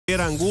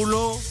Javier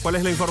Angulo, ¿cuál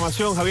es la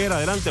información, Javier?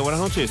 Adelante, buenas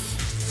noches.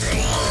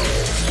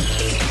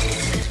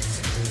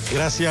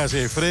 Gracias,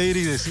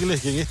 Frederick.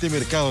 Decirles que en este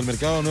mercado, el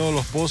mercado Nuevo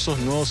Los Pozos,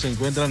 no se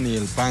encuentra ni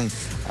el pan,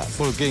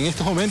 porque en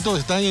estos momentos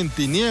están en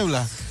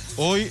tinieblas.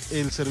 Hoy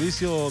el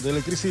servicio de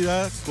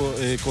electricidad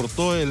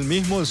cortó el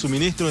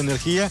suministro de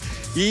energía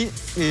y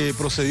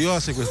procedió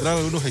a secuestrar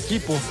algunos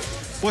equipos,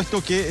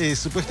 puesto que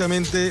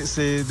supuestamente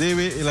se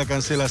debe la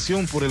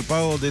cancelación por el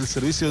pago del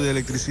servicio de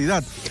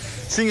electricidad.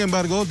 Sin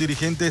embargo,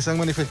 dirigentes han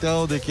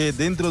manifestado de que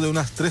dentro de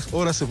unas 3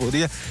 horas se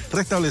podría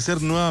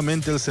restablecer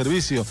nuevamente el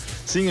servicio.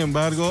 Sin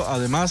embargo,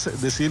 además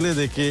decirle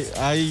de que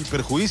hay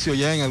perjuicio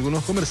ya en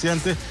algunos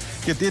comerciantes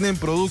que tienen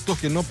productos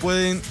que no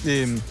pueden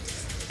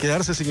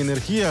quedarse sin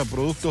energía,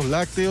 productos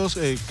lácteos,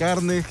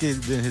 carnes que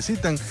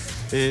necesitan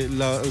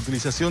la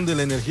utilización de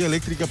la energía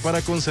eléctrica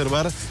para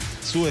conservar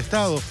su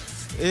estado.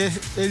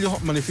 Ellos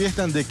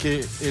manifiestan de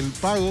que el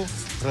pago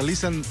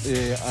realizan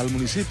al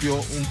municipio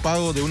un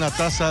pago de una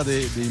tasa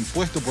de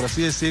impuesto, por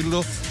así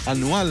decirlo,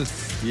 anual,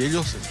 y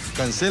ellos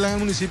cancelan al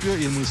municipio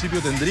y el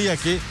municipio tendría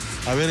que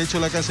haber hecho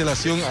la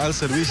cancelación al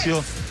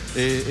servicio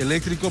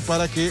eléctrico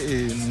para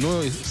que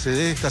no se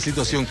dé esta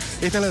situación.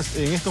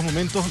 En estos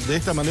momentos, de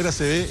esta manera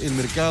se ve el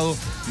mercado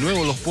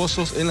Nuevo Los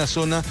Pozos en la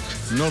zona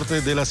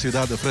norte de la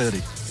ciudad de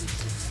Frederick.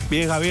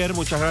 Bien, Javier,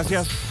 muchas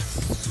gracias.